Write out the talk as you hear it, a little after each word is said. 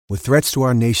With threats to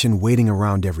our nation waiting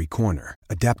around every corner,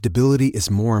 adaptability is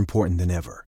more important than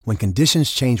ever. When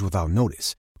conditions change without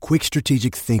notice, quick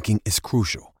strategic thinking is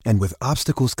crucial. And with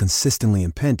obstacles consistently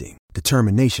impending,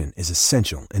 determination is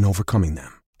essential in overcoming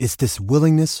them. It's this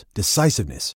willingness,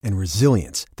 decisiveness, and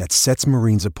resilience that sets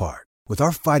Marines apart. With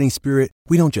our fighting spirit,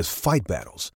 we don't just fight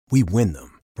battles, we win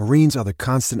them. Marines are the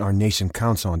constant our nation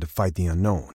counts on to fight the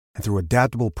unknown. And through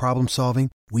adaptable problem solving,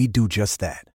 we do just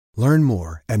that. Learn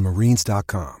more at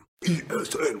marines.com.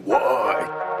 ESNY.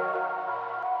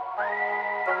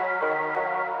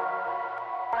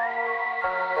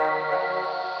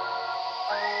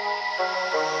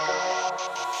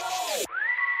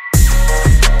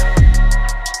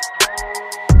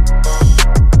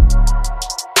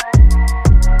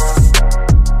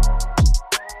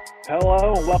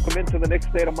 Hello and welcome into the Knicks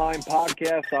State of Mind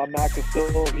podcast. I'm Matt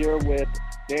Castillo here with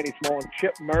Danny Small and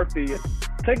Chip Murphy.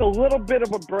 Take a little bit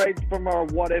of a break from our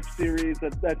What If series.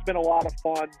 That's been a lot of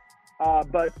fun.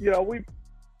 But, you know, we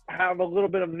have a little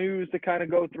bit of news to kind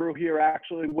of go through here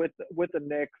actually with the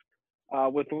Knicks,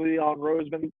 with Leon Rose.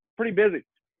 Been pretty busy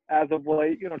as of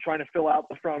late, you know, trying to fill out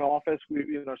the front office.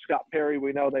 Scott Perry,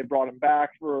 we know they brought him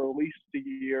back for at least a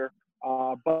year,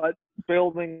 but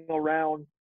building around,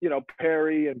 you know,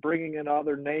 Perry and bringing in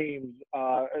other names.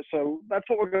 So that's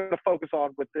what we're going to focus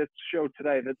on with this show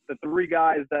today. The three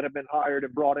guys that have been hired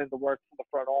and brought in to work for the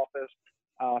front office,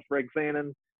 Frank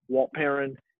Zanin, Walt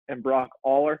Perrin, and Brock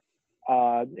Aller,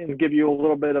 and give you a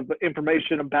little bit of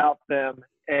information about them.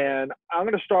 And I'm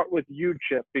going to start with you,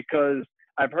 Chip, because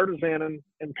I've heard of Zanin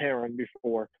and Perrin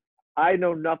before. I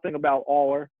know nothing about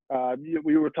Aller.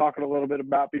 We were talking a little bit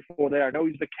about before there. I know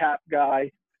he's the cap guy,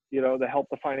 you know, to help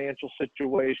the financial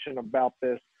situation about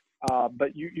this.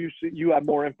 But you have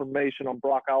more information on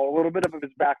Brock Aller, a little bit of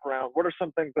his background. What are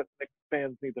some things that Knicks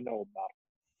fans need to know about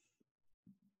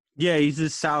him? Yeah, he's a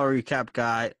salary cap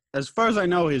guy. As far as I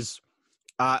know, his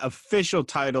official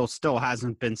title still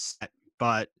hasn't been set,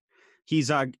 but he's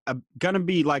going to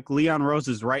be like Leon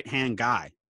Rose's right-hand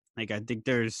guy. Like, I think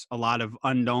there's a lot of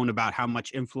unknown about how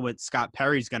much influence Scott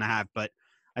Perry's going to have, but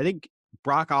I think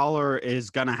Brock Aller is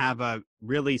going to have a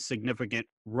really significant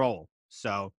role.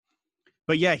 So,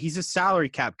 but yeah, he's a salary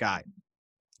cap guy.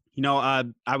 You know,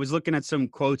 I was looking at some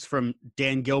quotes from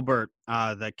Dan Gilbert,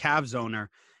 the Cavs owner,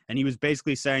 and he was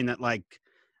basically saying that, like,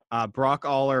 Brock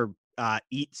Aller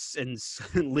eats and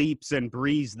sleeps and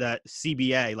breathes the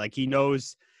CBA. Like, he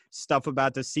knows stuff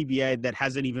about the CBA that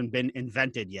hasn't even been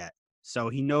invented yet. So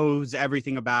he knows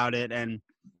everything about it. And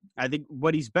I think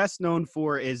what he's best known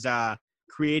for is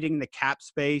creating the cap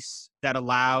space that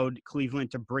allowed Cleveland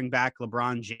to bring back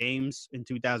LeBron James in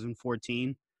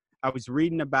 2014. I was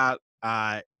reading about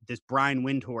this Brian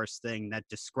Windhorst thing that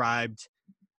described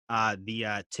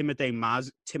the Timofey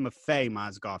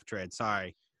Mozgov trade.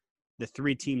 Sorry, the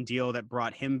 3-team deal that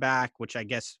brought him back, which I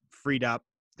guess freed up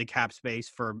the cap space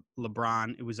for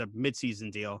LeBron. It was a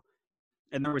midseason deal,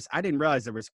 and I didn't realize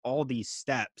there was all these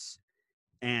steps,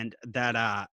 and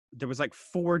that there was like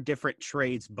 4 different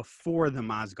trades before the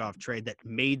Mozgov trade that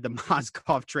made the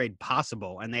Mozgov trade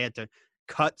possible. And they had to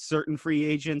cut certain free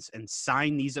agents and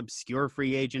sign these obscure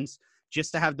free agents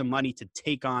just to have the money to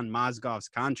take on Mozgov's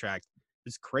contract. It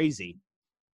was crazy.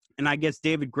 And I guess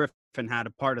David Griffin had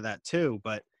a part of that too.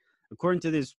 But according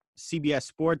to this CBS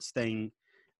Sports thing,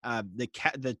 the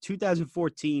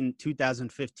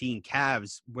 2014-2015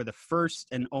 Cavs were the first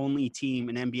and only team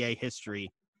in NBA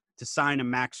history to sign a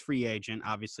max free agent,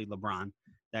 obviously LeBron,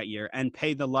 that year, and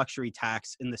pay the luxury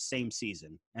tax in the same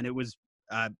season. And it was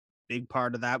a big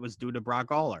part of that was due to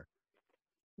Brock Aller.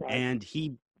 Right. And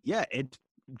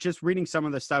just reading some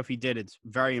of the stuff he did, it's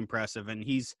very impressive. And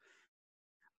he's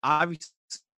obviously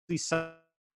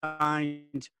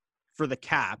signed for the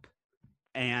cap.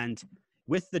 And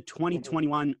with the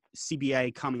 2021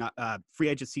 CBA coming up, free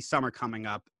agency summer coming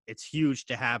up, it's huge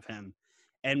to have him.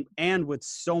 And with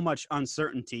so much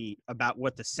uncertainty about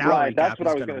what the salary cap is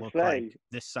going to look like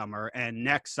this summer and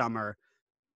next summer,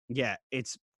 yeah,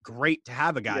 it's great to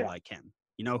have a guy like him,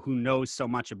 you know, who knows so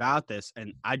much about this.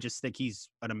 And I just think he's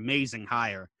an amazing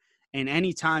hire. And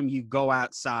anytime you go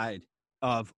outside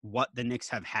of what the Knicks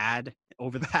have had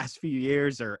over the past few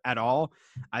years or at all,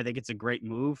 I think it's a great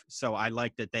move. So I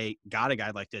like that they got a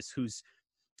guy like this who's,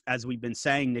 as we've been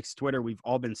saying, Knicks Twitter, we've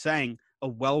all been saying, a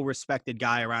well-respected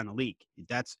guy around the league.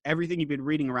 That's everything you've been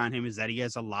reading around him, is that he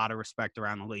has a lot of respect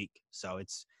around the league. So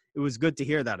it was good to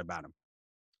hear that about him.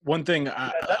 One thing,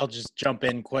 I'll just jump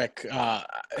in quick. I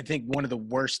think one of the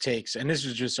worst takes, and this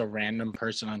was just a random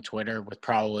person on Twitter with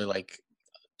probably like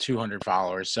 200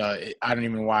 followers. So I don't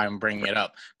even know why I'm bringing it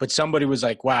up. But somebody was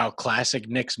like, wow, classic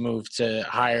Knicks move to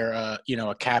hire a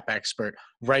cap expert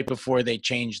right before they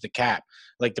changed the cap.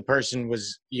 Like the person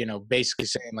was, basically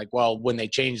saying like, well, when they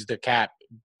change the cap,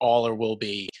 Aller will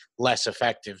be less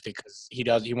effective because he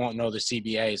won't know the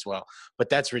CBA as well. But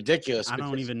that's ridiculous. I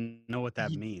don't even know what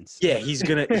that means. Yeah, he's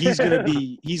gonna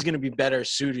be better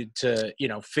suited to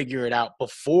figure it out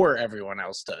before everyone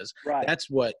else does. Right. That's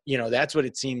what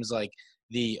it seems like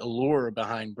the allure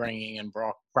behind bringing in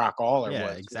Brock Aller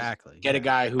was. Exactly. Get a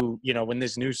guy who when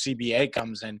this new CBA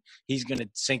comes in, he's gonna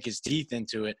sink his teeth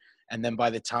into it, and then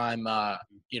by the time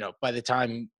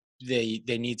they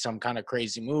need some kind of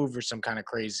crazy move or some kind of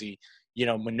crazy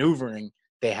maneuvering,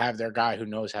 they have their guy who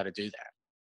knows how to do that.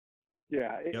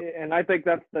 Yeah, Yep. and I think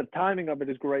that's the timing of it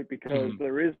is great because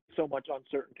there is so much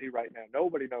uncertainty right now.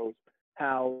 Nobody knows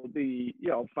how the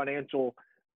financial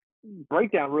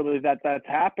breakdown really that's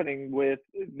happening with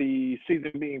the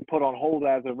season being put on hold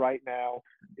as of right now.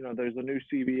 There's a new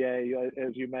CBA,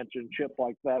 as you mentioned, Chip,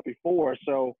 like that before.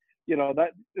 So that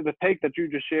the take that you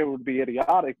just shared would be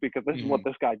idiotic because this is what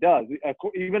this guy does.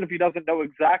 Even if he doesn't know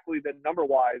exactly the number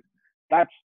wise,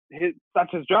 that's his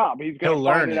job. He's going to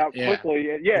find it out quickly.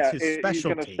 Yeah, he's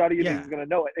going to study it. Yeah. He's going to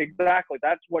know it. Exactly.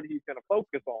 That's what he's going to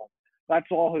focus on. That's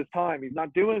all his time. He's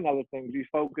not doing other things. He's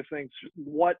focusing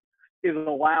what is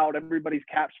allowed, everybody's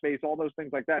cap space, all those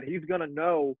things like that. He's going to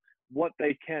know what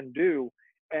they can do.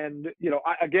 And,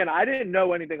 I didn't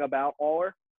know anything about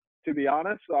Aller, to be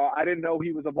honest. I didn't know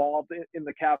he was involved in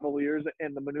the Cavaliers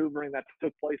and the maneuvering that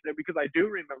took place there because I do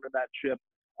remember that, Chip,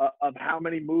 of how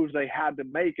many moves they had to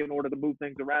make in order to move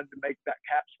things around to make that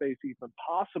cap space even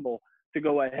possible to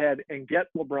go ahead and get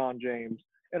LeBron James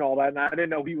and all that. And I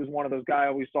didn't know he was one of those guys. I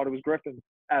always thought it was Griffin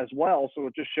as well. So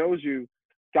it just shows you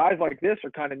guys like this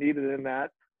are kind of needed in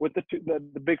that with the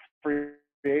big free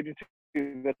agency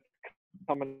that's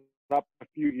coming up in a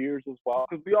few years as well.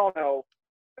 Because we all know,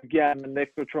 again, the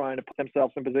Knicks are trying to put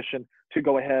themselves in position to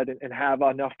go ahead and have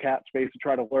enough cap space to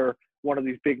try to lure one of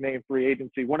these big name free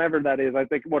agency, whenever that is. I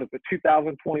think,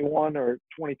 2021 or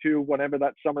 22, whenever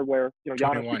that summer where,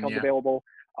 Giannis becomes available.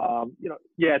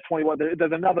 21.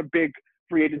 There's another big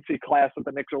free agency class that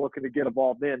the Knicks are looking to get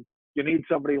involved in. You need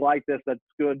somebody like this that's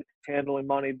good handling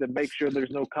money to make sure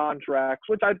there's no contracts,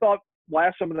 which I thought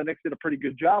last summer the Knicks did a pretty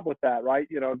good job with that, right?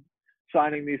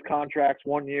 Signing these contracts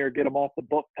 1 year, get them off the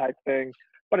book type thing.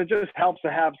 But it just helps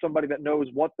to have somebody that knows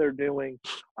what they're doing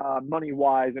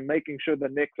money-wise and making sure the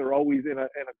Knicks are always in a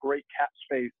great cap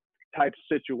space type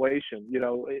situation.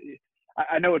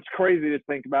 I know it's crazy to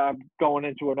think about going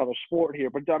into another sport here,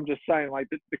 but I'm just saying, like,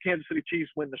 the Kansas City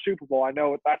Chiefs win the Super Bowl. I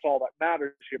know that's all that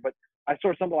matters here, but I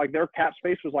saw something like their cap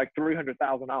space was like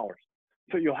 $300,000.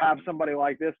 So you'll have somebody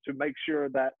like this to make sure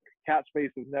that cap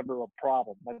space is never a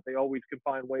problem, that they always can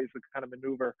find ways to kind of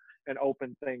maneuver and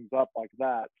open things up like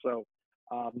that. So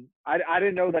I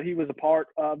didn't know that he was a part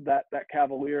of that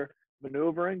Cavalier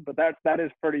maneuvering, but that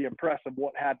is pretty impressive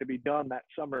what had to be done that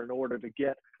summer in order to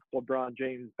get LeBron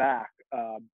James back.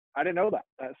 I didn't know that.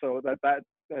 So that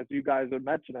as you guys have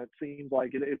mentioned, it seems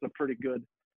like it's a pretty good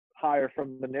hire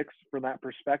from the Knicks from that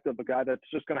perspective, a guy that's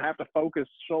just going to have to focus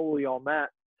solely on that.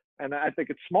 And I think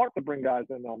it's smart to bring guys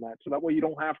in on that. So that way you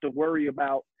don't have to worry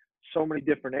about so many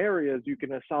different areas. You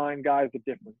can assign guys a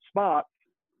different spot,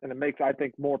 and it makes, I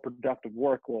think, more productive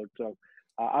workload. So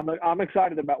I'm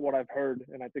excited about what I've heard,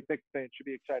 and I think Knicks fans should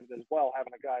be excited as well,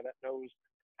 having a guy that knows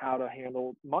how to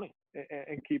handle money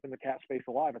and keeping the cap space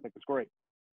alive. I think it's great.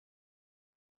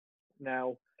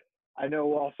 Now, I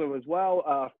know also as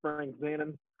well, Frank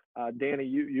Zanin. Danny,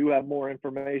 you have more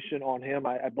information on him.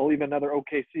 I believe another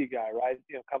OKC guy, right?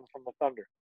 Coming from the Thunder.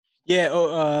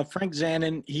 Yeah, Frank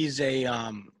Zanin.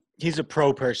 He's a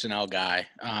pro personnel guy.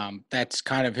 That's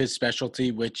kind of his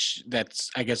specialty.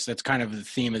 I guess that's kind of the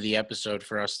theme of the episode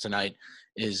for us tonight.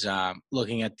 Is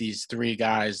looking at these three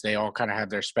guys. They all kind of have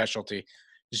their specialty.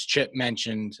 As Chip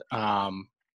mentioned, with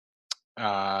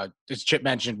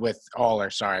Aller.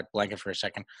 Sorry, blanking for a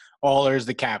second. Aller is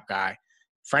the cap guy.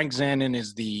 Frank Zanin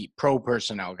is the pro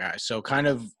personnel guy. So kind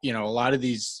of, a lot of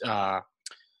these,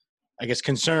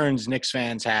 concerns Knicks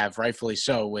fans have, rightfully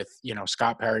so, with,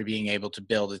 Scott Perry being able to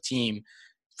build a team.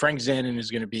 Frank Zanin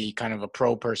is going to be kind of a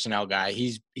pro personnel guy.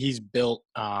 He's built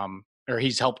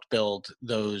he's helped build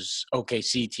those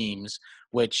OKC teams,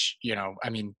 which,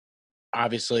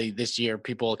 obviously this year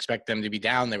people expect them to be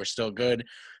down. They were still good.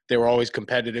 They were always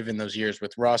competitive in those years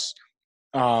with Russ.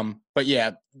 But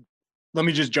yeah, let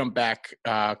me just jump back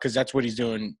because that's what he's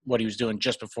doing. What he was doing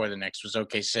just before the Knicks was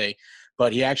OKC,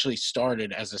 but he actually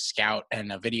started as a scout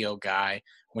and a video guy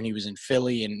when he was in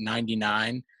Philly in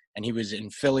 '99, and he was in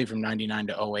Philly from '99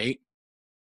 to '08.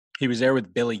 he was there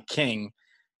with Billy King,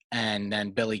 and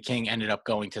then Billy King ended up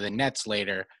going to the Nets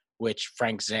later, which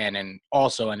Frank Zanin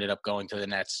also ended up going to the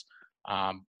Nets.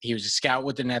 He was a scout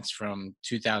with the Nets from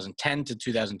 2010 to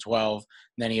 2012. And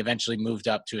then he eventually moved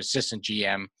up to assistant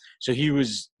GM. So he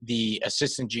was the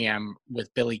assistant GM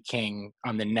with Billy King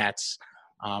on the Nets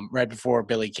right before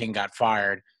Billy King got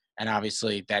fired. And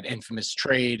obviously that infamous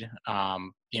trade,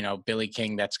 Billy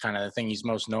King, that's kind of the thing he's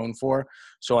most known for.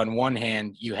 So on one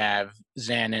hand, you have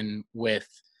Zanin with,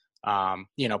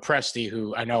 Presti,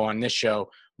 who I know on this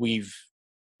show we've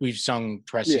sung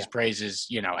Presti's praises,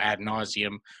 ad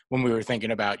nauseum when we were thinking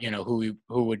about, who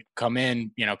would come in,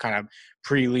 kind of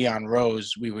pre-Leon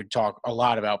Rose. We would talk a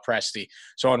lot about Presti.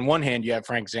 So on one hand, you have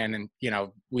Frank Zanin,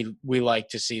 we like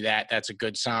to see that. That's a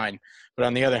good sign. But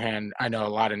on the other hand, I know a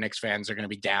lot of Knicks fans are going to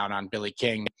be down on Billy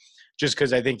King just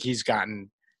because I think he's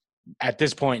gotten, at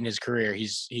this point in his career,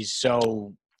 he's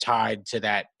so tied to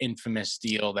that infamous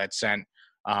deal that sent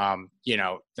all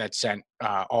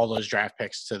those draft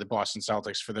picks to the Boston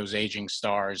Celtics for those aging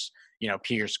stars,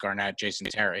 Pierce, Garnett, Jason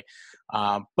Terry.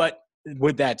 But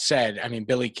with that said, I mean,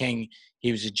 Billy King,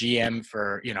 he was a GM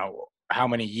for, how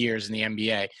many years in the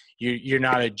NBA. You're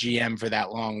not a GM for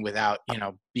that long without,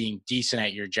 being decent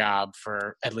at your job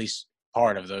for at least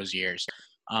part of those years.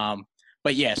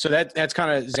 But yeah, so that's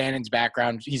kind of Zanin's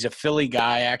background. He's a Philly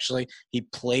guy, actually. He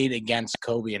played against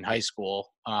Kobe in high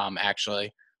school,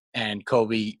 actually. And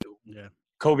Kobe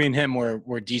and him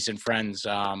were decent friends.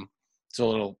 It's a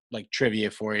little like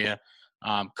trivia for you.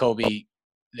 Kobe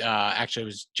actually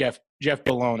was Jeff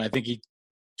Ballone. I think he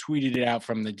tweeted it out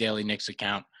from the Daily Knicks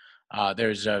account.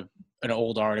 There's an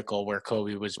old article where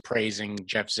Kobe was praising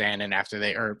Frank Zanin after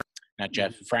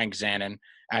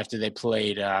they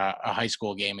played a high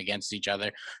school game against each other.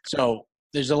 So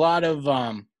there's a lot of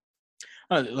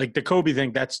like the Kobe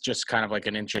thing. That's just kind of like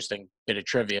an interesting bit of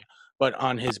trivia. But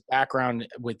on his background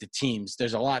with the teams,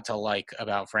 there's a lot to like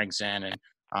about Frank Zanin.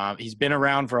 He's been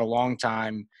around for a long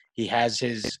time. He has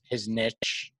his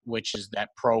niche, which is that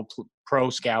pro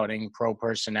scouting, pro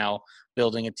personnel,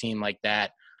 building a team like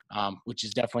that, which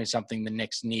is definitely something the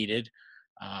Knicks needed.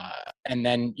 And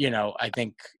then, I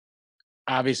think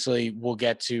obviously we'll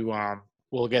get to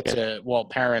Walt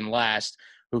Perrin last,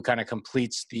 who kind of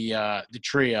completes the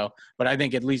trio. But I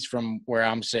think at least from where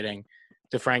I'm sitting,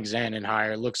 the Frank Zanin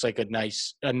hire looks like a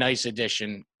nice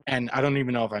addition. And I don't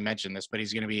even know if I mentioned this, but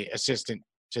he's going to be assistant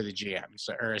to the GM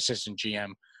or assistant GM,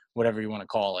 whatever you want to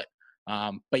call it.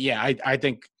 But yeah, I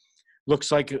think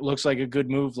looks like a good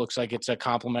move. Looks like it's a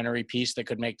complementary piece that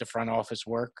could make the front office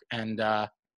work. And I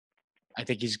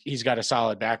think he's got a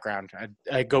solid background.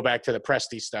 I go back to the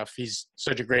Presti stuff. He's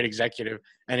such a great executive.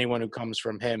 Anyone who comes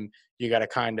from him, you got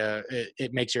to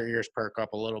it makes your ears perk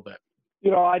up a little bit.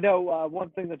 I know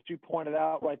one thing that you pointed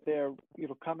out right there,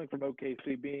 coming from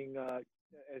OKC, being,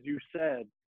 as you said,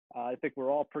 I think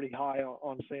we're all pretty high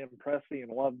on Sam Presti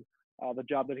and love the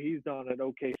job that he's done at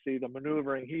OKC, the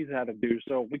maneuvering he's had to do.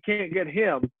 So we can't get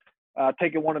him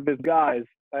taking one of his guys.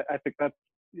 I think that's,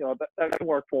 that can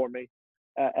work for me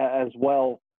as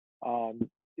well. I'm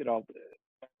a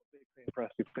big Sam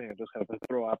Presti fan. Just have to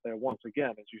throw out there once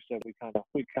again, as you said, we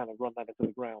kind of run that into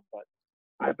the ground, but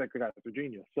I think the guys are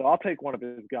genius. So I'll take one of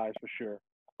his guys for sure.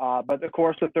 But of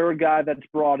course, the third guy that's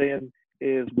brought in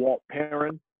is Walt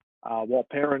Perrin. Walt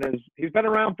Perrin he's been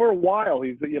around for a while.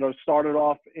 He's, started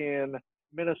off in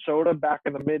Minnesota back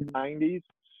in the mid 90s,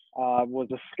 was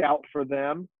a scout for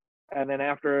them. And then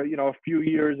after, a few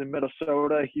years in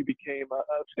Minnesota, he became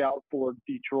a scout for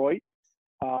Detroit.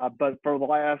 But for the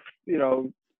last,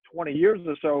 20 years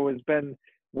or so has been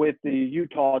with the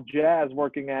Utah Jazz,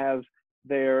 working as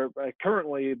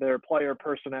currently their player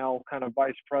personnel kind of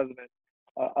vice president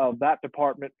of that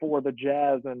department for the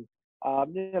Jazz. And, what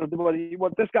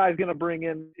this guy's going to bring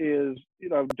in is,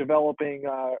 developing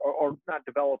or not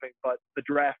developing, but the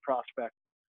draft prospect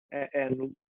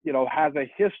and has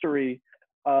a history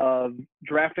of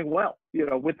drafting well,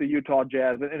 with the Utah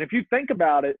Jazz. And if you think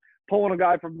about it, pulling a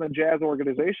guy from the Jazz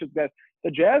organization, that the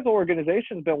Jazz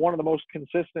organization has been one of the most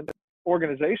consistent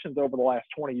organizations over the last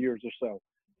 20 years or so.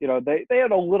 They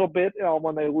had a little bit,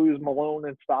 when they lose Malone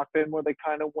and Stockton, where they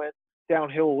kind of went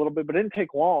downhill a little bit, but it didn't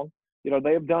take long.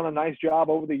 They have done a nice job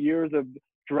over the years of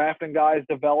drafting guys,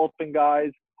 developing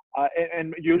guys,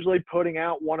 and usually putting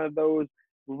out one of those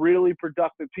really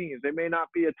productive teams. They may not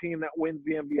be a team that wins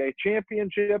the NBA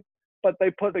championship, but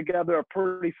they put together a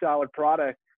pretty solid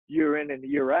product year in and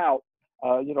year out,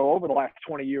 over the last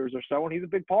 20 years or so, and he's a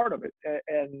big part of it.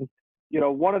 And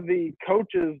one of the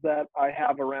coaches that I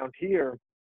have around here,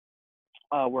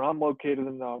 where I'm located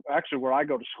where I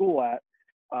go to school at,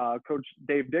 Coach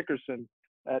Dave Dickerson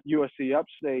at USC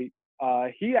Upstate,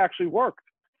 he actually worked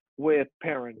with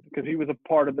Perrin because he was a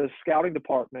part of the scouting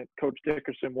department. Coach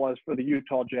Dickerson was for the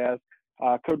Utah Jazz.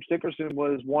 Coach Dickerson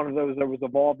was one of those that was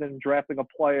involved in drafting a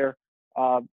player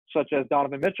such as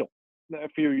Donovan Mitchell a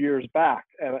few years back.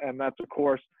 And that's, of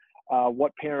course,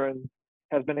 what Perrin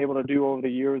has been able to do over the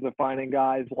years of finding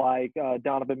guys like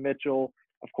Donovan Mitchell,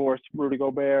 of course, Rudy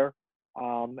Gobert,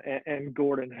 and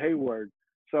Gordon Hayward.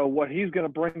 So what he's going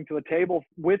to bring to the table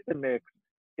with the Knicks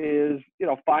is,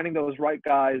 finding those right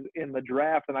guys in the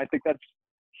draft. And I think that's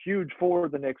huge for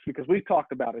the Knicks because we've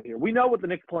talked about it here. We know what the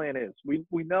Knicks plan is. We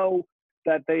know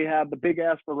that they have the big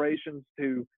aspirations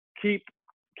to keep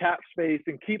cap space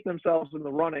and keep themselves in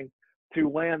the running to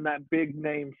land that big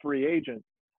name free agent.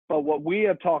 But what we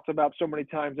have talked about so many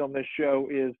times on this show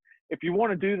is if you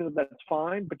want to do that, that's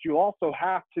fine, but you also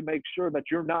have to make sure that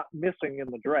you're not missing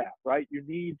in the draft, right? You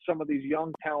need some of these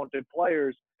young, talented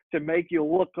players to make you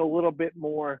look a little bit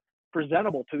more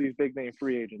presentable to these big name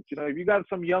free agents. If you got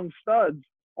some young studs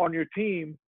on your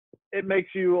team, it makes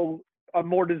you a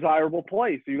more desirable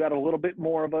place. You got a little bit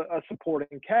more of a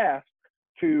supporting cast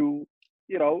to,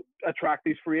 attract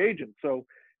these free agents. So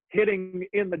hitting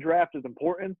in the draft is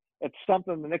important. It's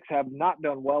something the Knicks have not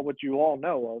done well, which you all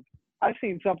know of. I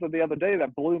seen something the other day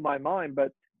that blew my mind,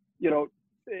 but,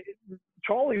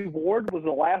 Charlie Ward was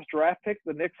the last draft pick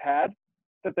the Knicks had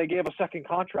that they gave a second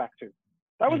contract to.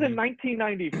 That was in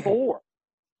 1994.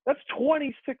 That's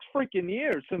 26 freaking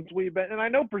years since we've been – and I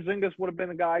know Porzingis would have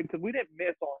been a guy because we didn't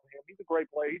miss on him. He's a great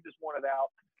player. He just wanted out.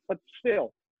 But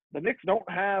still, the Knicks don't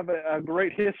have a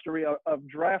great history of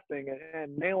drafting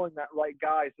and nailing that right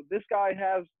guy. So this guy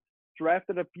has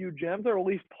drafted a few gems, or at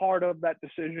least part of that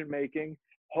decision-making.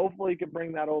 Hopefully he can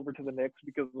bring that over to the Knicks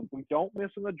because if we don't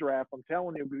miss in the draft, I'm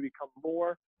telling you, we become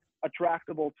more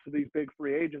attractable to these big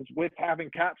free agents with having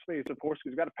cap space, of course,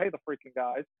 because you've got to pay the freaking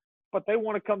guys. But they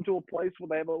want to come to a place where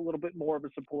they have a little bit more of a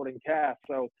supporting cast.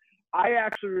 So I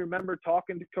actually remember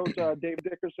talking to Coach Dave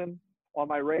Dickerson on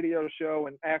my radio show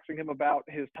and asking him about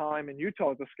his time in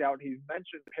Utah as a scout. He's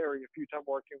mentioned Perry a few times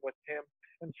working with him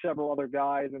and several other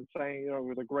guys and saying, it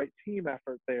was a great team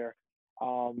effort there.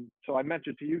 So I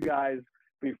mentioned to you guys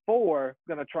before,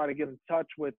 going to try to get in touch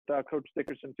with Coach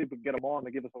Dickerson, see if we can get him on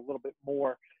to give us a little bit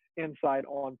more insight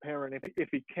on Perrin if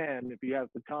he can, if he has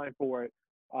the time for it.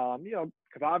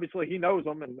 Because obviously he knows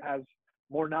him and has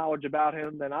more knowledge about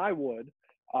him than I would.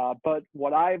 But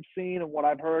what I've seen and what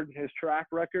I've heard in his track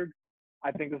record,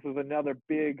 I think this is another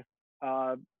big,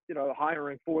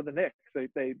 hiring for the Knicks.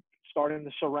 They starting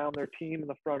to surround their team in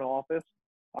the front office.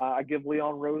 I give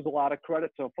Leon Rose a lot of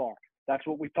credit so far. That's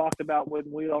what we talked about when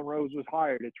Leon Rose was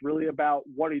hired. It's really about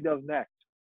what he does next,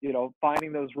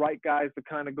 finding those right guys to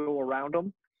kind of go around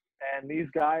him. And these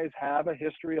guys have a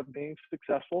history of being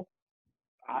successful.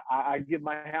 I give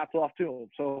my hats off to him.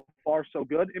 So far, so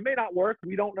good. It may not work.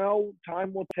 We don't know.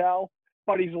 Time will tell.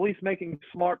 But he's at least making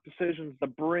smart decisions to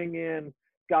bring in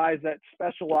guys that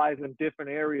specialize in different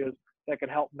areas that can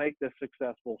help make this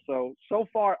successful. So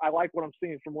far, I like what I'm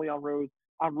seeing from Leon Rose.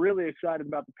 I'm really excited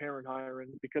about the Perrin hiring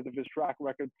because of his track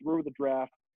record through the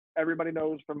draft. Everybody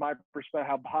knows from my perspective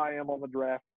how high I am on the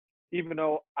draft, even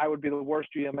though I would be the worst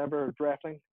GM ever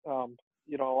drafting. A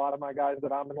lot of my guys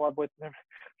that I'm in love with,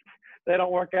 they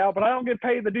don't work out, but I don't get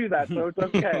paid to do that, so it's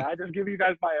okay. I just give you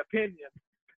guys my opinion,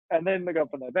 and then they go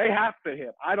from there. They have to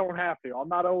hit. I don't have to. I'm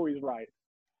not always right.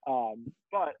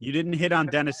 But you didn't hit on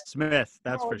Dennis Smith,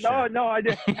 that's for sure. No, I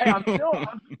didn't. Hey, I'm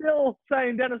still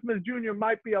saying Dennis Smith Jr.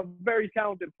 might be a very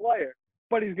talented player,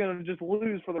 but he's going to just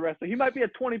lose for the rest of it. He might be a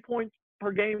 20 points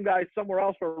per game guy somewhere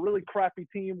else for a really crappy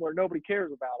team where nobody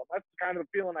cares about him. That's kind of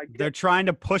the feeling I get. They're trying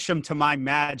to push him to my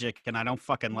Magic, and I don't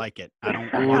fucking like it. I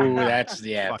don't. That's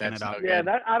it up. Yeah,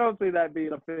 I don't see that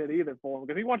being a fit either for him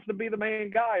because he wants to be the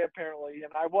main guy apparently,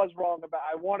 and I was wrong about.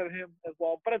 I wanted him as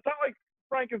well, but it's not like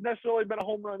Frank has necessarily been a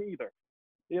home run either.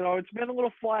 It's been a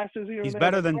little flashes here. He's and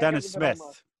there, better than Dennis Smith.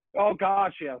 Oh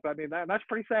gosh, yes. I mean that's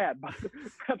pretty sad.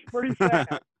 That's pretty sad.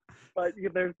 But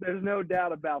there's no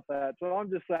doubt about that. So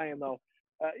I'm just saying though.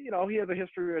 He has a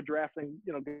history of drafting,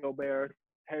 Gobert,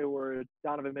 Hayward,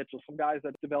 Donovan Mitchell, some guys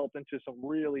that developed into some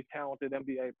really talented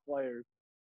NBA players.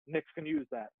 Knicks can use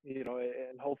that,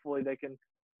 and hopefully they can,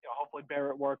 hopefully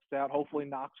Barrett works out. Hopefully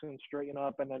Knox can straighten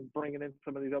up and then bringing in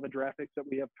some of these other draft picks that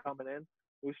we have coming in.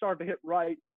 We start to hit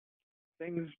right.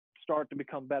 Things start to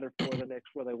become better for the Knicks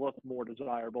where they look more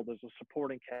desirable. There's a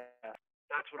supporting cast.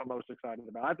 That's what I'm most excited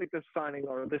about. I think this signing,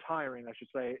 or this hiring, I should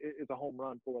say, is a home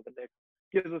run for the Knicks.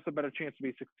 Gives us a better chance to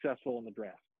be successful in the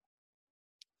draft.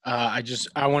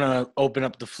 I want to open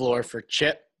up the floor for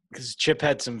Chip because Chip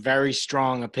had some very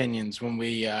strong opinions when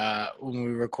we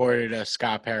recorded a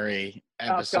Scott Perry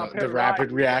episode, Scott Perry, the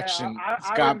rapid right. reaction. Yeah,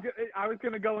 Scott, I was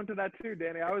going to go into that too,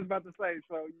 Danny. I was about to say,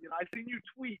 so I seen you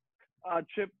tweet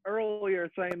Chip earlier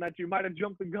saying that you might have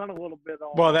jumped the gun a little bit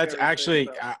on. well, that's Perry actually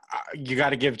thing, so. you got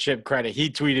to give Chip credit. He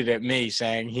tweeted at me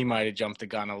saying he might have jumped the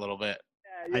gun a little bit.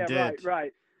 Yeah, I did.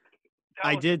 Right.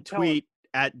 I did tweet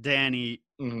at Danny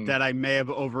Mhm. that I may have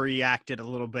overreacted a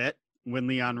little bit when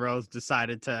Leon Rose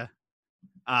decided to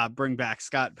bring back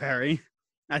Scott Perry.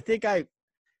 I think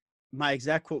my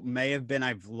exact quote may have been,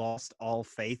 "I've lost all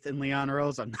faith in Leon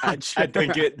Rose." I'm not sure. I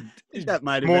think that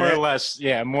might have more been or less.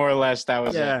 Yeah, more or less that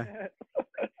was it. Yeah,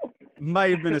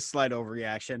 might have been a slight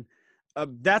overreaction.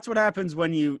 That's what happens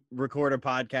when you record a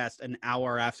podcast an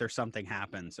hour after something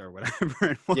happens or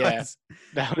whatever it was. Yeah,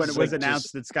 that when was it was like announced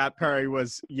just that Scott Perry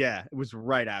was, it was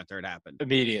right after it happened.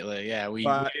 immediately. Yeah, we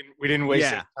didn't waste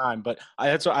yeah. any time. But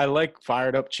that's what I like.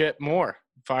 Fired Up Chip more.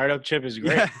 Fired Up Chip is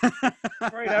great. Yeah.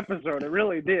 Great episode. It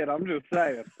really did. I'm just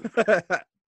saying.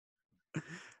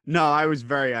 No, I was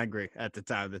very angry at the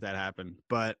time that happened.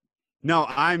 But no,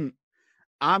 I'm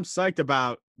psyched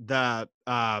about the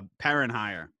Perrin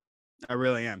hire. I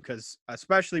really am, because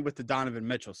especially with the Donovan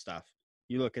Mitchell stuff,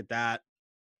 you look at that.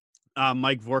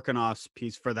 Mike Vorkunov's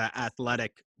piece for The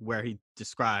Athletic, where he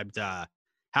described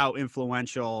how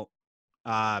influential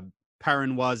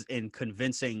Perrin was in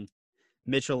convincing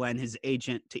Mitchell and his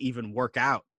agent to even work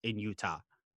out in Utah,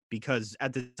 because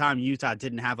at the time Utah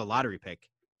didn't have a lottery pick.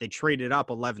 They traded up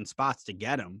 11 spots to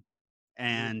get him,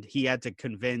 and he had to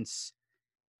convince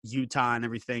Utah and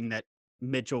everything that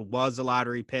Mitchell was a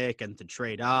lottery pick and to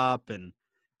trade up. And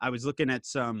I was looking at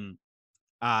some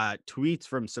tweets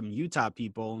from some Utah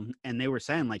people, and they were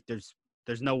saying like there's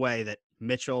no way that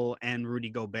Mitchell and Rudy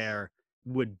Gobert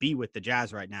would be with the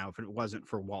Jazz right now if it wasn't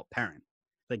for Walt Perrin.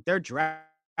 Like, their draft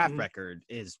record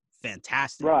is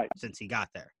fantastic since he got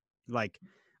there. Like,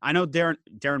 I know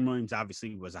Darren Williams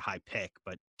obviously was a high pick,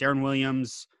 but Darren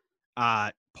Williams,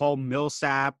 Paul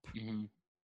Millsap,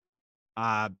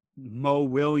 Mo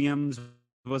Williams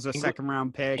was a second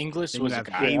round pick. Inglis then was you a have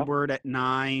guy. Hayward at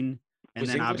 9, and Was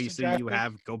then Inglis a obviously draft you pick?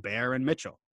 have Gobert and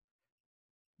Mitchell.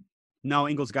 No,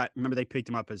 Ingles remember they picked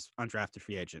him up as undrafted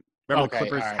free agent. Remember the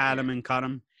Clippers had him and cut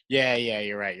him? Yeah,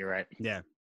 you're right. Yeah.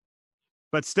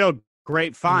 But still,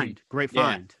 great find. Great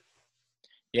find.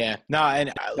 Yeah. No,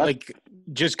 and like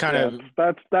just kind of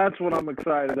that's what I'm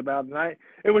excited about. And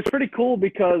it was pretty cool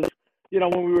because,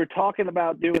 when we were talking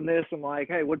about doing this and like,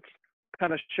 hey, let's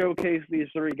kind of showcase these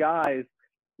three guys.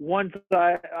 Once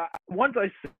I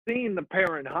seen the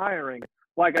Perrin hiring,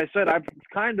 like I said, I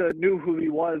kind of knew who he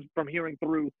was from hearing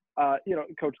through,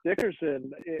 Coach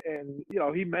Dickerson, and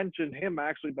he mentioned him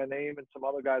actually by name and some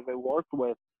other guys they worked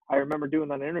with. I remember doing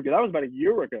that interview. That was about a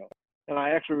year ago, and I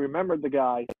actually remembered the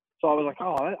guy. So I was like,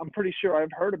 oh, I'm pretty sure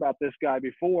I've heard about this guy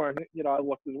before. And, I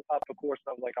looked it up, of course,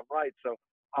 and I was like, I'm right. So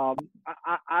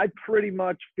I pretty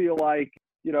much feel like,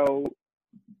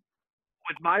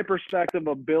 with my perspective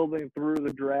of building through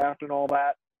the draft and all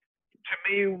that,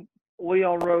 to me,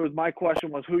 Leon Rose, my question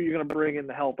was, who are you going to bring in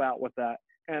to help out with that?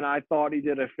 And I thought he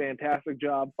did a fantastic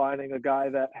job finding a guy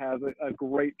that has a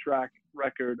great track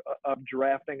record of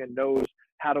drafting and knows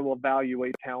how to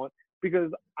evaluate talent.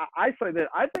 Because I say that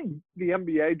I think the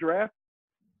NBA draft,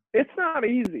 it's not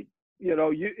easy.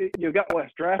 You got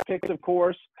less draft picks, of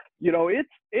course.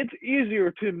 It's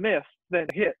easier to miss than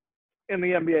hit in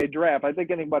the NBA draft. I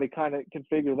think anybody kind of can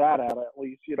figure that out at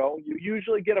least. You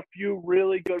usually get a few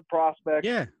really good prospects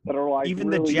that are like even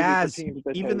really the Jazz. teams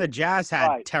Even the Jazz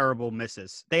had terrible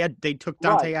misses. They took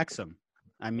Dante Exum.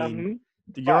 I mean,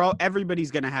 everybody's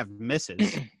gonna have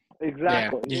misses.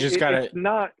 Exactly. Yeah, you just gotta.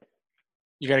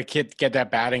 You got to get that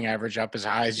batting average up as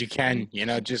high as you can,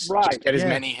 just get as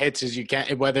many hits as you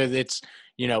can, whether it's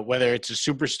a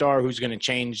superstar who's going to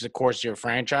change the course of your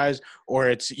franchise,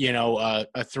 or it's, a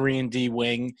 3-and-D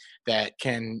wing that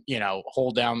can,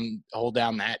 hold down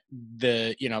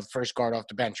the first guard off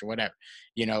the bench or whatever.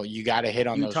 You got to hit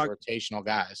on those rotational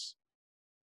guys.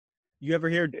 You ever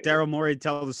hear Daryl Morey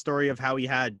tell the story of how he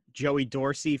had Joey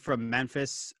Dorsey from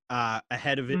Memphis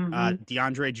ahead of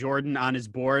DeAndre Jordan on his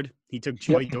board? He took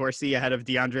Joey Dorsey ahead of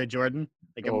DeAndre Jordan.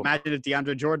 Like, imagine if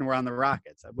DeAndre Jordan were on the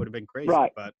Rockets. That would have been crazy.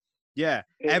 Right. But,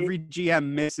 every GM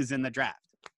misses in the draft.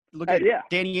 Look at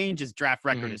Danny Ainge's draft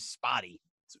record is spotty.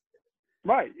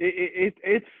 Right.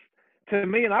 It's to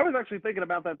me, and I was actually thinking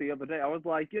about that the other day. I was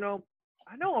like,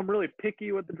 I know I'm really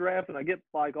picky with the draft, and I get,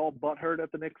 like, all butthurt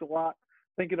at the Knicks a lot,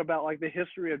 thinking about, like, the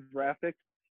history of draft picks.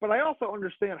 But I also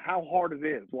understand how hard it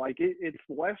is. Like, it's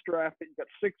less draft. You got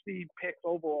 60 picks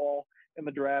overall in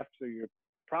the draft, so you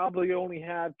probably only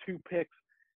had 2 picks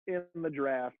in the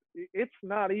draft, it's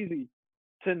not easy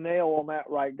to nail on that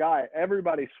right guy.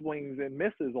 Everybody swings and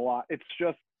misses a lot. It's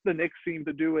just the Knicks seem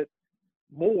to do it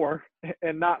more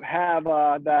and not have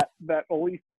that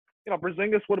elite.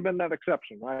 Porzingis would have been that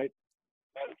exception, right?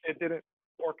 It didn't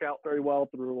work out very well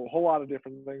through a whole lot of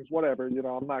different things. Whatever,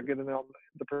 I'm not getting on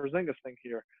the Porzingis thing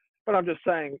here, but I'm just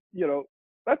saying,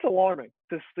 that's alarming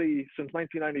to see since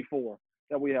 1994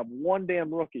 that we have one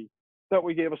damn rookie that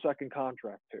we gave a second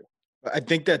contract to. I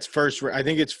think that's first. I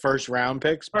think it's first round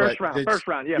picks. First round,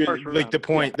 yeah, first round. Like the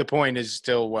point is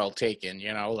still well taken.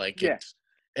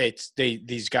 It's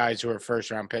these guys who are first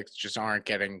round picks just aren't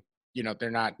getting. They're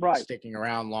not sticking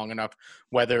around long enough.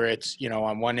 Whether it's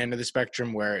on one end of the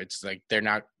spectrum where it's like they're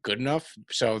not good enough,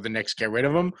 so the Knicks get rid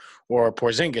of them, or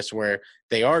Porzingis where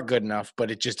they are good enough, but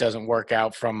it just doesn't work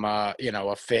out from a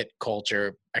fit,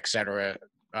 culture, etc.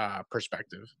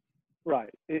 Perspective.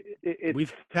 Right.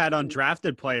 We've had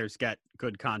undrafted players get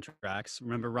good contracts.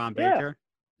 Remember Ron Baker?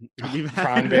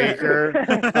 Ron Baker.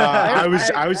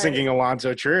 I was thinking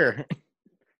Alonzo Trier.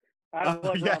 I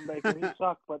love Ron Baker. He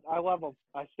sucks, but I love him.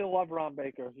 I still love Ron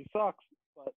Baker. He sucks,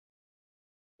 but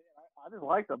I just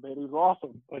like him, man. He's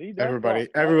awesome. But he does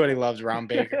everybody loves Ron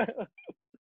Baker.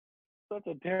 Such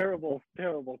a terrible,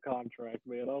 terrible contract,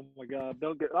 man. Oh my God.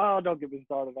 Don't get me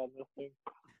started on this thing.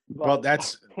 Well,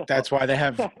 that's why they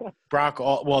have Brock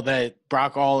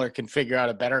Aller can figure out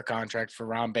a better contract for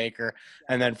Ron Baker,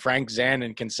 and then Frank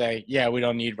Zanon can say, "Yeah, we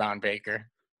don't need Ron Baker."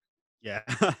 Yeah,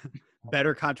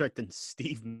 better contract than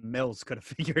Steve Mills could have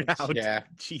figured out. Yeah,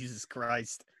 Jesus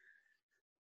Christ.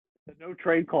 The no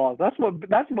trade clause. That's what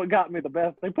got me the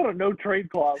best. They put a no trade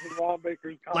clause in Ron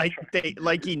Baker's contract.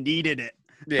 Like he needed it.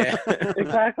 Yeah,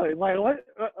 exactly. Like, what?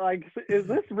 Like, is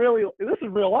this really? This is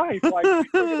real life. Like, you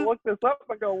can look this up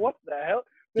and go, "What the hell?"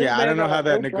 I don't know how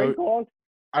that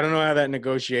I don't know how that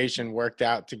negotiation worked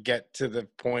out to get to the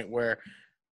point where,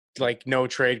 like, no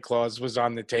trade clause was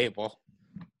on the table.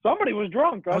 Somebody was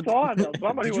drunk. That's all I know.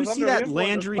 Somebody did you see that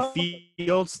Landry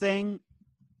Fields thing?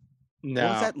 No.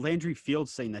 What was that Landry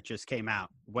Fields thing that just came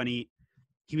out when he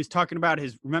was talking about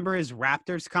his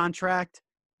Raptors contract?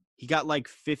 He got like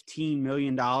 $15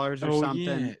 million or something.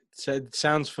 Yeah. It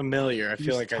sounds familiar. I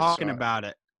feel like talking about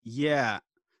it. Yeah.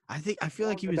 I feel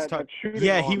like he was talking.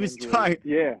 Yeah, he was talking.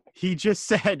 Yeah. He just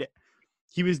said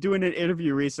he was doing an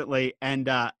interview recently, and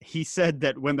he said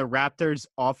that when the Raptors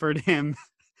offered him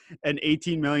an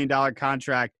 $18 million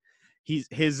contract, his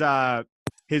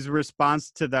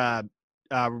response to the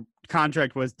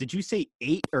contract was, "Did you say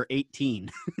 8 or 18?"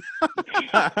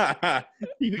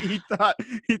 he thought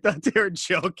they were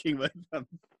joking with him.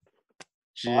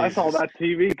 I saw that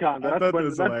TV contract.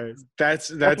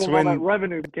 That's when all that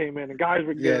revenue came in and guys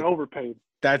were getting overpaid.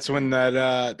 That's when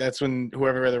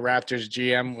whoever the Raptors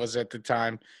GM was at the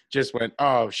time just went,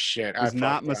 "Oh shit!" It was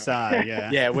not Masai. Yeah.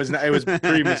 Yeah, it was not. It was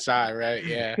pre-Masai, right?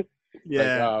 Yeah. Yeah.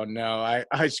 Like, oh no,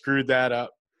 I screwed that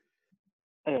up.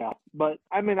 Yeah, but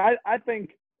I mean, I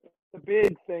think the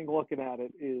big thing looking at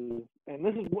it is, and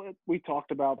this is what we talked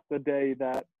about the day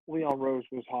that Leon Rose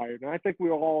was hired, and I think we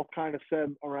all kind of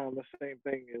said around the same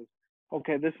thing is,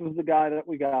 okay, this is the guy that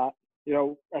we got.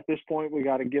 At this point, we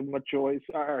got to give him a choice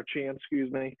or a chance,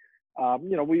 excuse me.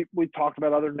 We talked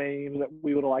about other names that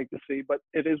we would like to see, but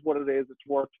it is what it is. It's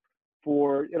worked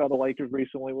for, the Lakers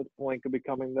recently with Pelinka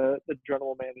becoming the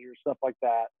general manager, stuff like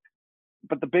that.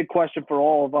 But the big question for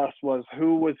all of us was,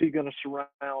 who was he going to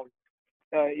surround,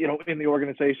 in the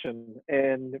organization?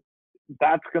 And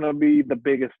that's going to be the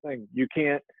biggest thing. You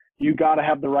got to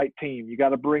have the right team. You got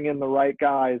to bring in the right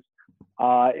guys.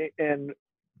 I'm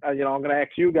going to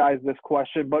ask you guys this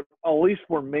question, but at least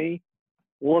for me,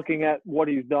 looking at what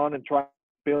he's done and trying to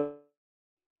build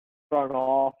an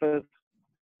office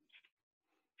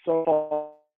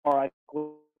so far,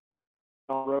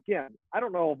 again, I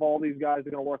don't know if all these guys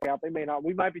are going to work out. They may not.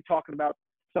 We might be talking about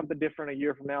something different a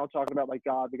year from now, talking about, like,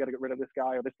 God, we got to get rid of this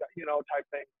guy or this guy, type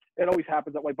thing. It always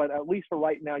happens that way. But at least for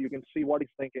right now, you can see what he's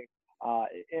thinking.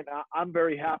 And I'm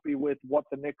very happy with what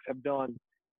the Knicks have done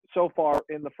so far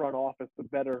in the front office to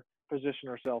better position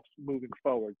ourselves moving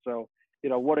forward. So,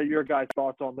 what are your guys'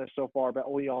 thoughts on this so far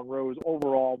about Leon Rose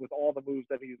overall, with all the moves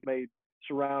that he's made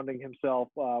surrounding himself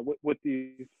with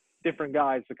these different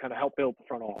guys to kind of help build the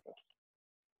front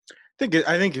office?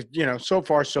 I think so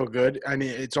far so good. I mean,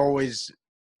 it's always.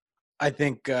 I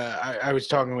think I was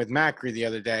talking with Macri the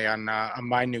other day on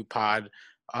my new pod.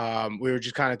 We were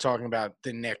just kind of talking about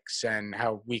the Knicks and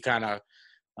how we kind of.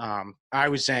 I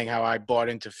was saying how I bought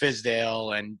into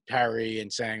Fizdale and Perry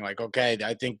and saying, like, okay,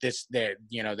 I think they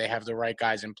have the right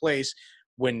guys in place.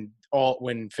 When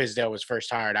Fizdale was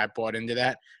first hired, I bought into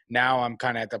that. Now I'm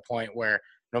kind of at the point where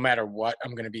no matter what,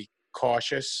 I'm going to be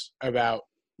cautious about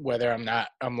whether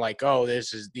I'm like, oh,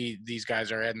 these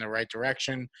guys are heading the right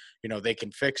direction. They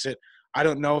can fix it. I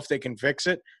don't know if they can fix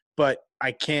it, but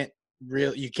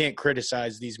you can't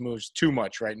criticize these moves too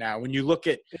much right now. When you look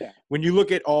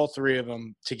at all three of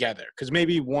them together, because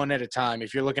maybe one at a time,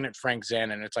 if you're looking at Frank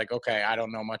Zanon, it's like, okay, I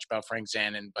don't know much about Frank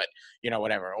Zanon, but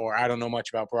whatever, or I don't know much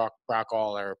about Brock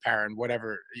All or Perrin,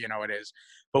 whatever, it is.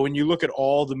 But when you look at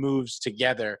all the moves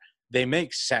together, they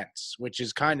make sense, which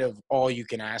is kind of all you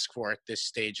can ask for at this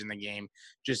stage in the game.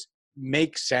 Just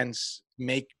make sense,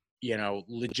 make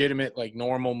legitimate, like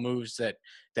normal moves that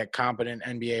competent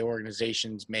NBA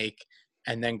organizations make,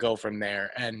 and then go from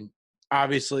there. And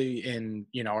obviously in,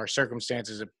 our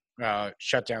circumstances of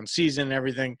shutdown season and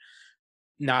everything,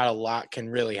 not a lot can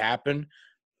really happen.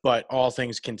 But all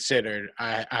things considered,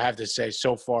 I have to say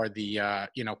so far the,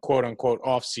 quote unquote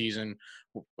off season,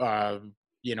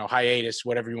 hiatus,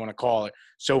 whatever you want to call it,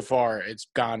 so far it's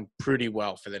gone pretty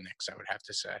well for the Knicks, I would have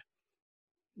to say.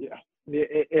 Yeah.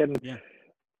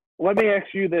 Let me ask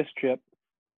you this, Chip.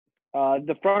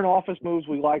 The front office moves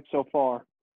we like so far.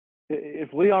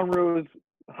 If Leon Rose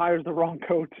hires the wrong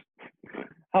coach,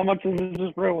 how much has this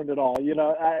just ruined it all?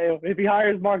 If he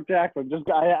hires Mark Jackson,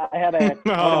 I had to ask.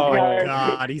 Oh, my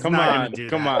God. He's not going to do that.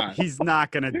 Come on. He's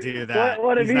not going to do that.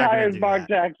 What if he hires Mark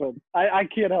Jackson? I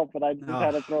can't help it. I just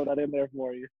had to throw that in there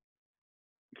for you.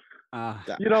 God,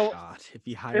 if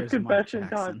he hires it's confession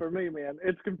time for me, man.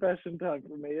 It's confession time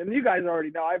for me. And you guys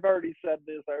already know. I've already said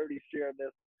this. I already shared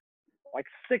this. Like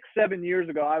 6-7 years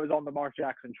ago, I was on the Mark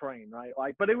Jackson train,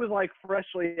 right? But it was like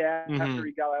freshly after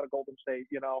he got out of Golden State,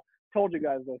 Told you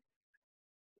guys this.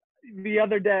 The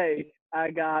other day,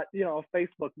 I got, a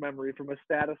Facebook memory from a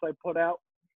status I put out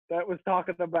that was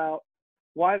talking about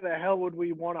why the hell would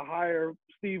we want to hire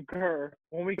Steve Kerr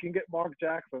when we can get Mark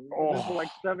Jackson? This was like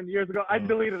 7 years ago. I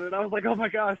deleted it. I was like, oh, my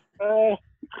gosh.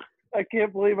 I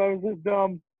can't believe I was this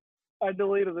dumb. I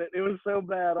deleted it. It was so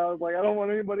bad. I was like, I don't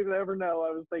want anybody to ever know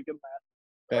I was thinking that.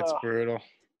 That's brutal.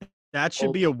 That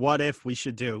should be a what if we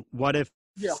should do. What if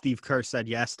Steve Kerr said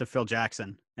yes to Phil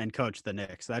Jackson and coach the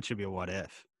Knicks? That should be a what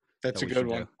if. That's a good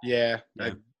one. Yeah.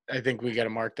 I think we got to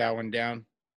mark that one down.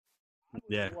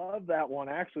 Yeah. I love that one,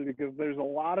 actually, because there's a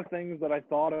lot of things that I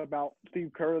thought about Steve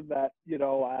Kerr that,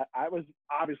 I was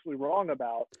obviously wrong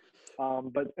about.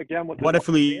 But again, what if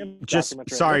we just –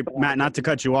 sorry, Matt, not to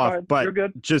cut you off, but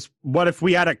just what if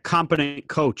we had a competent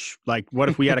coach? Like, what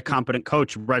if we had a competent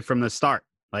coach right from the start?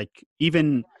 Like,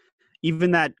 even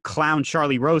that clown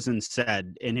Charlie Rosen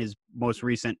said in his most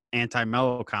recent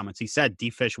anti-Melo comments, he said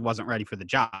D-Fish wasn't ready for the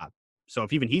job. So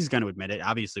if even he's going to admit it,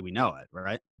 obviously we know it,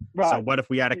 right? So what if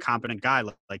we had a competent guy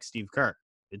like Steve Kerr?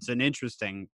 It's an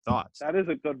interesting thought. That is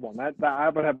a good one. That I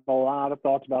would have a lot of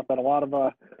thoughts about that. A lot of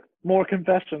more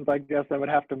confessions, I guess, I would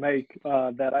have to make.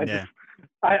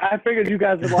 I figured you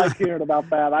guys would like hearing about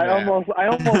that. I almost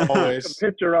took a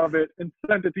picture of it and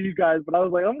sent it to you guys, but I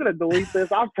was like, I'm going to delete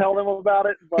this. I'll tell them about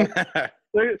it, but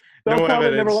they'll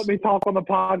probably never let me talk on the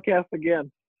podcast again.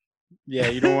 Yeah,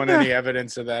 you don't want any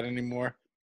evidence of that anymore.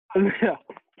 Yeah,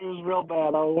 it was real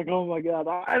bad. I was like, oh my God.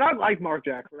 And I like Mark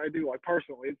Jackson. I do, like,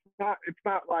 personally. It's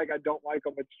not like I don't like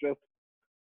him. It's just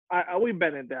we've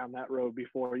been down that road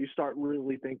before. You start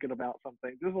really thinking about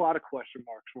something. There's a lot of question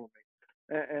marks for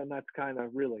me, and that's kind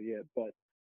of really it. But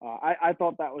I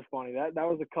thought that was funny. That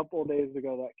was a couple of days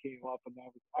ago that came up, and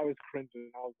I was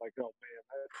cringing. I was like, oh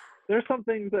man, there's some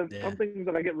things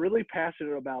that I get really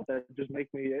passionate about that just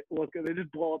make me look. They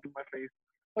just blow up in my face.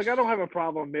 Like, I don't have a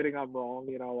problem admitting I'm wrong,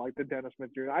 like the Dennis Smith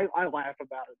Jr. I laugh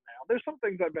about it now. There's some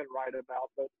things I've been right about,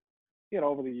 but,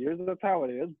 over the years, that's how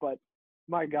it is. But,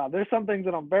 my God, there's some things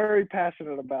that I'm very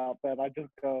passionate about that I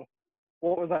just go,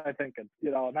 what was I thinking?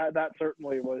 And that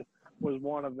certainly was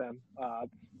one of them.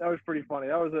 That was pretty funny.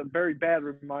 That was a very bad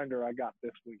reminder I got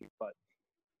this week. But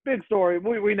big story.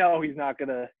 We know he's not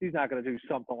gonna do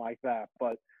something like that.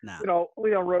 But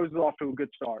Leon Rose is off to a good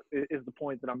start. Is the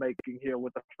point that I'm making here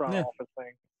with the front office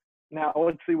thing. Now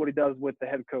let's see what he does with the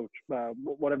head coach.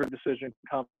 Whatever decision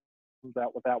comes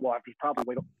out with that, we'll have to probably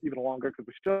wait even longer because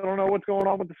we still don't know what's going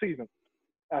on with the season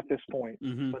at this point.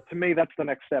 Mm-hmm. But to me, that's the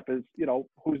next step. Is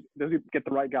does he get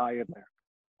the right guy in there?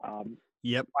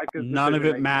 Yep. None of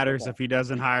it matters if he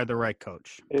doesn't hire the right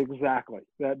coach. Exactly.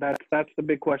 That's the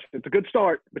big question. It's a good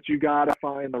start, but you got to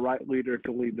find the right leader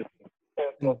to lead this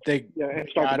team. And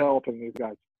start developing these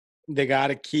guys. They got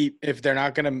to keep. If they're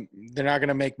not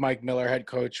gonna make Mike Miller head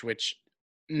coach, which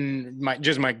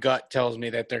my gut tells me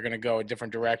that they're gonna go a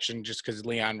different direction, just because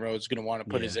Leon Rose is gonna want to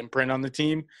put his imprint on the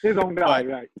team. His own guy,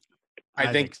 right?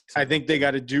 I think they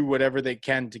got to do whatever they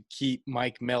can to keep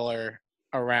Mike Miller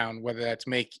around, whether that's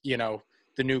make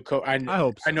the new coach. I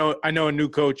hope so. I know a new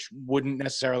coach wouldn't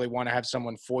necessarily want to have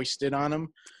someone foisted on him,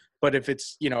 but if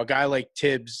it's a guy like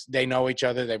Tibbs, they know each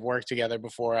other. They've worked together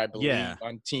before, I believe, Yeah.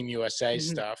 on Team USA Mhm.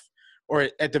 stuff, or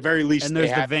at the very least, And there's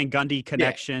they the have, Van Gundy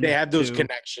connection. they have those too.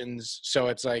 connections. So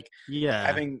it's like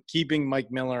keeping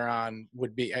Mike Miller on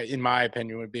would be, in my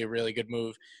opinion, would be a really good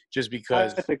move, just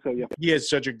because I think so. Yeah. he has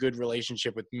such a good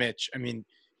relationship with Mitch. I mean,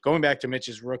 going back to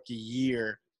Mitch's rookie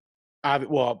year,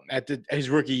 his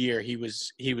rookie year, he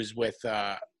was with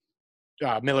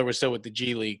Miller was still with the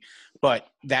G League, but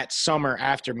that summer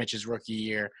after Mitch's rookie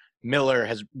year, Miller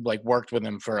has worked with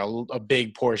him for a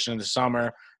big portion of the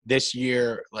summer. This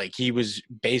year, he was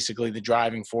basically the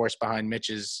driving force behind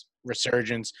Mitch's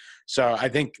resurgence. So I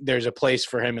think there's a place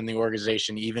for him in the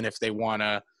organization, even if they want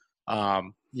to,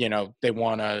 they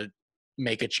want to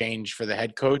make a change for the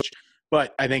head coach.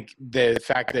 But I think the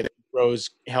fact that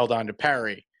Rose held on to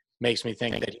Perry makes me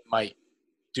think that he might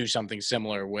do something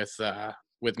similar with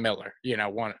Miller.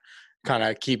 Want to kind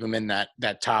of keep him in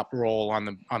that top role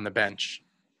on the bench.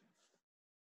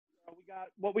 We got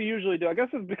what we usually do. I guess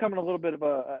it's becoming a little bit of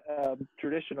a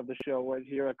tradition of the show right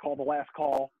here. I call the last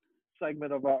call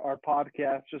segment of our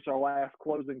podcast, just our last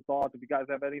closing thoughts. If you guys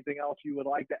have anything else you would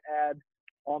like to add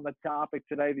on the topic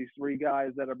today, these three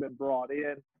guys that have been brought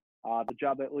in, the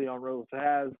job that Leon Rose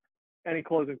has, any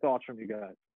closing thoughts from you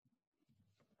guys?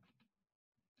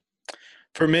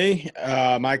 For me,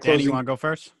 my closing. Danny, you want to go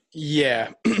first?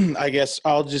 Yeah, I guess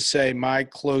I'll just say my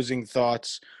closing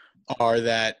thoughts are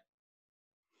that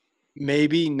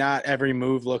maybe not every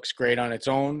move looks great on its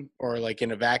own or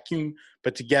in a vacuum,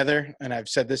 but together, and I've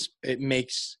said this, it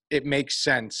makes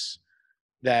sense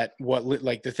that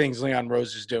the things Leon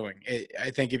Rose is doing.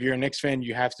 I think if you're a Knicks fan,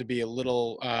 you have to be a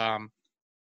little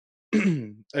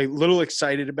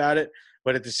excited about it,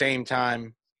 but at the same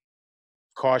time,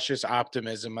 cautious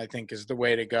optimism, I think, is the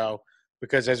way to go,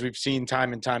 because as we've seen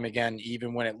time and time again,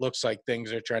 even when it looks like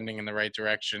things are trending in the right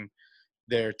direction,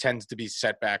 there tends to be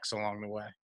setbacks along the way.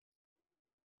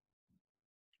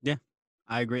 Yeah,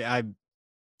 I agree.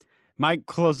 My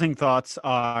closing thoughts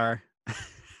are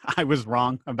I was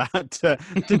wrong about to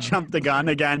jump the gun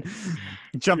again.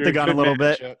 Jump the gun a little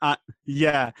bit.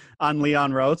 On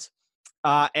Leon Rose.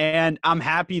 And I'm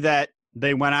happy that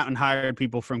they went out and hired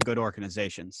people from good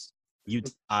organizations.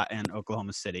 Utah and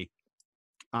Oklahoma City.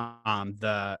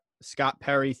 The Scott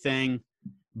Perry thing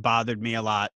bothered me a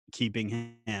lot,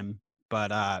 keeping him,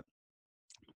 but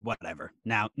whatever.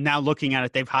 Now looking at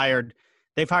it, they've hired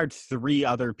 3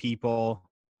 other people.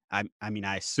 I mean,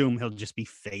 I assume he'll just be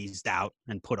phased out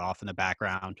and put off in the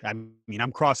background. I mean,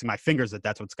 I'm crossing my fingers that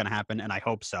that's what's going to happen, and I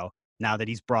hope so. Now that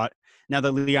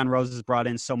Leon Rose has brought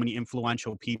in so many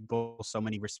influential people, so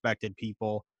many respected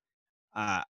people,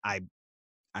 it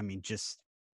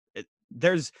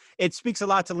speaks a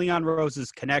lot to Leon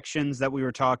Rose's connections that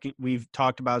we've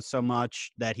talked about so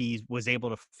much, that he was able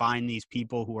to find these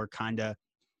people who are kind of,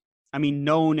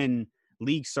 known in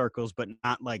league circles, but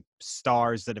not like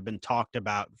stars that have been talked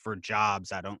about for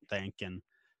jobs, I don't think. And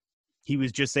he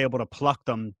was just able to pluck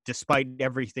them despite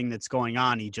everything that's going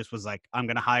on. He just was like, I'm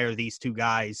going to hire these 2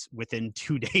 guys within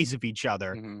 2 days of each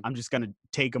other. Mm-hmm. I'm just going to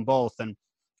take them both. And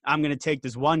I'm going to take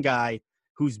this one guy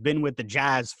who's been with the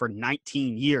Jazz for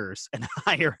 19 years and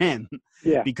hire him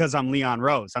because I'm Leon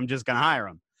Rose. I'm just going to hire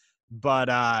him.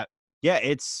 But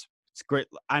it's great.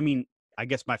 I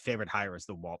guess my favorite hire is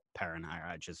the Walt Perrin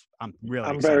hire. I'm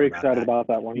very excited about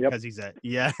that one. Because he's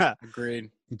agreed.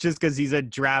 Just because he's a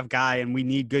draft guy and we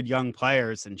need good young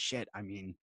players and shit.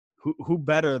 Who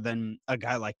better than a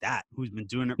guy like that who's been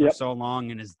doing it for so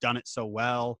long and has done it so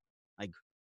well?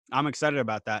 I'm excited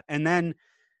about that. And then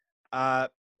a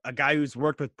guy who's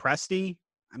worked with Presti.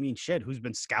 Who's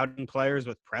been scouting players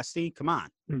with Presti? Come on.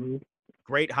 Mm-hmm.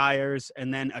 Great hires.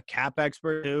 And then a cap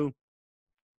expert too.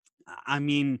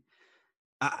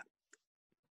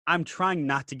 I'm trying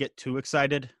not to get too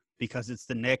excited because it's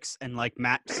the Knicks. And like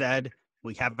Matt said,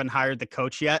 we haven't hired the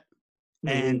coach yet.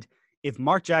 Mm-hmm. And if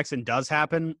Mark Jackson does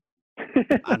happen,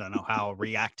 I don't know how I'll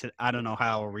react to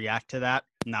that.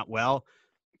 Not well.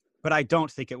 But I don't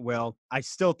think it will. I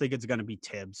still think it's going to be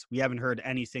Tibbs. We haven't heard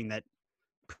anything that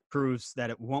proves that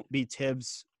it won't be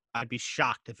Tibbs. I'd be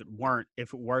shocked if it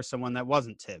were someone that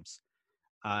wasn't Tibbs.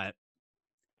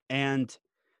 And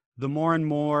the more and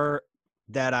more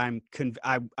that I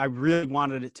really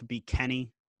wanted it to be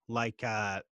Kenny, like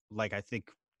I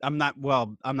think I'm not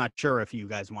sure if you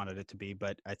guys wanted it to be,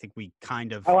 but I think we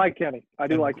kind of. I like Kenny. I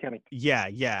do like Kenny.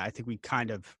 Yeah. I think we kind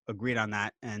of agreed on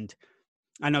that. And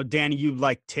I know, Danny, you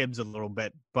like Tibbs a little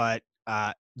bit, but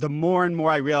the more and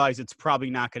more I realize it's probably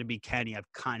not going to be Kenny,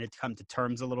 I've kind of come to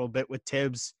terms a little bit with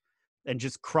Tibbs and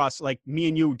just cross, like me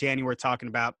and you, Danny, were talking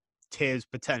about Tibbs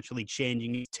potentially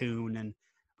changing his tune, and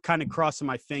kind of crossing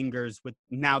my fingers with,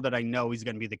 now that I know he's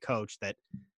going to be the coach, that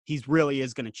he's really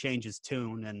is going to change his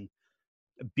tune and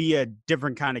be a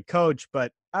different kind of coach.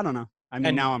 But I don't know. I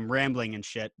mean, now I'm rambling and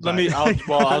shit.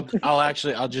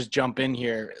 I'll just jump in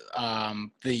here.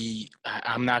 I'm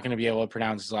not going to be able to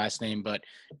pronounce his last name, but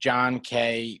John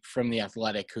Kay from The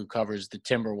Athletic, who covers the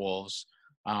Timberwolves.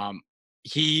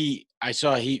 I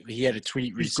saw he had a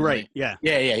tweet recently. He's great. Yeah.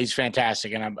 Yeah. He's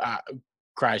fantastic. And I'm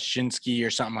Krasinski or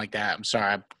something like that. I'm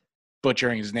sorry, I'm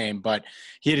butchering his name, but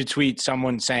he had a tweet,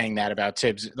 someone saying that about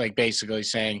Tibbs, like basically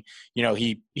saying,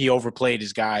 he overplayed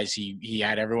his guys. He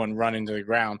had everyone run into the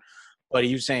ground. But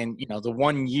he was saying, the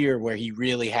 1 year where he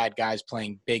really had guys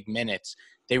playing big minutes,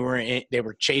 they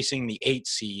were chasing the 8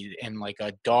 seed in like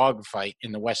a dogfight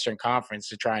in the Western Conference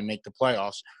to try and make the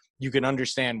playoffs. You can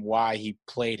understand why he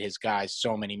played his guys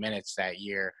so many minutes that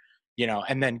year,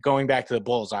 and then going back to the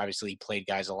Bulls, obviously he played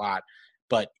guys a lot,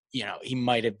 but he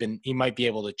might be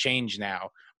able to change now,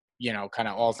 kind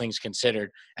of all things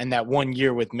considered. And that 1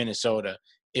 year with Minnesota,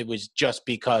 it was just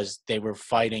because they were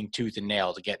fighting tooth and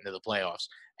nail to get into the playoffs.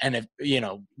 And if,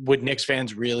 would Knicks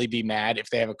fans really be mad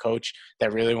if they have a coach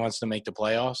that really wants to make the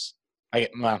playoffs?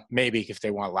 Maybe if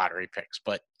they want lottery picks,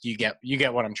 but you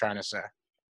get what I'm trying to say.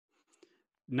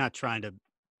 Not trying to,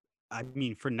 I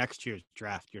mean, for next year's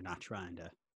draft, you're not trying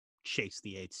to chase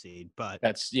the 8th seed, but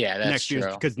that's next true.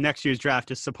 Year's, because next year's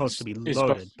draft is supposed to be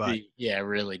loaded,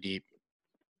 really deep.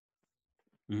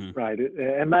 Mm-hmm. Right.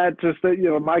 And that just,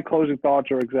 my closing thoughts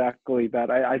are exactly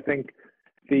that. I think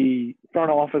the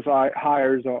front office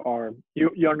hires are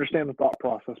you understand the thought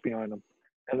process behind them,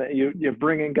 and that you're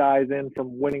bringing guys in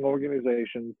from winning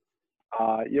organizations.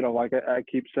 Like I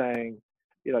keep saying,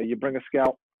 you bring a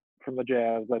scout from the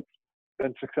Jazz that's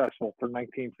been successful for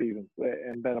 19 seasons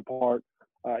and been a part.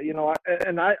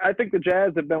 I think the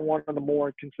Jazz have been one of the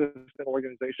more consistent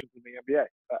organizations in the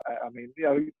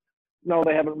NBA. No,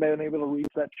 they haven't been able to reach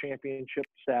that championship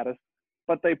status,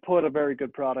 but they put a very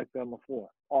good product on the floor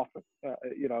often.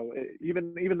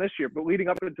 Even this year, but leading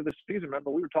up into the season, remember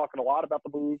we were talking a lot about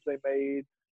the moves they made,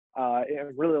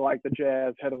 and really like the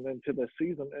Jazz heading into the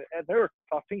season. And they're a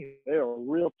tough team. They're a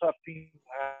real tough team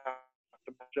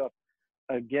to match up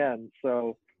again.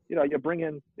 So you bring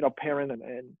in Perrin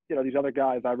and these other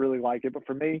guys. I really like it, but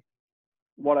for me,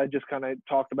 what I just kind of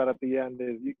talked about at the end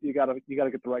is you got to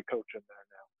get the right coach in there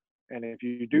now. And if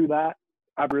you do that,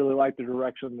 I really like the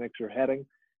direction the Knicks are heading.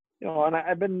 And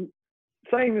I've been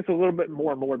saying this a little bit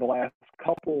more and more the last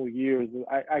couple of years.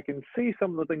 I can see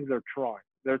some of the things they're trying.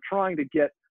 They're trying to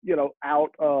get,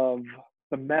 out of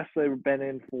the mess they've been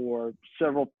in for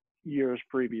several years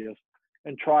previous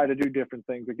and try to do different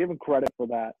things. I give them credit for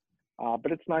that.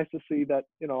 But it's nice to see that,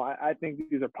 I think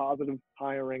these are positive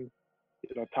hiring.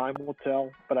 Time will tell,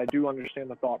 but I do understand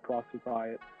the thought process by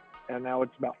it. And now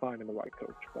it's about finding the right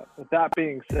coach. But with that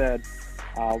being said,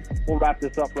 we'll wrap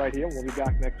this up right here. We'll be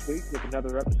back next week with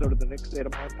another episode of the Knicks State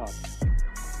of Mind podcast.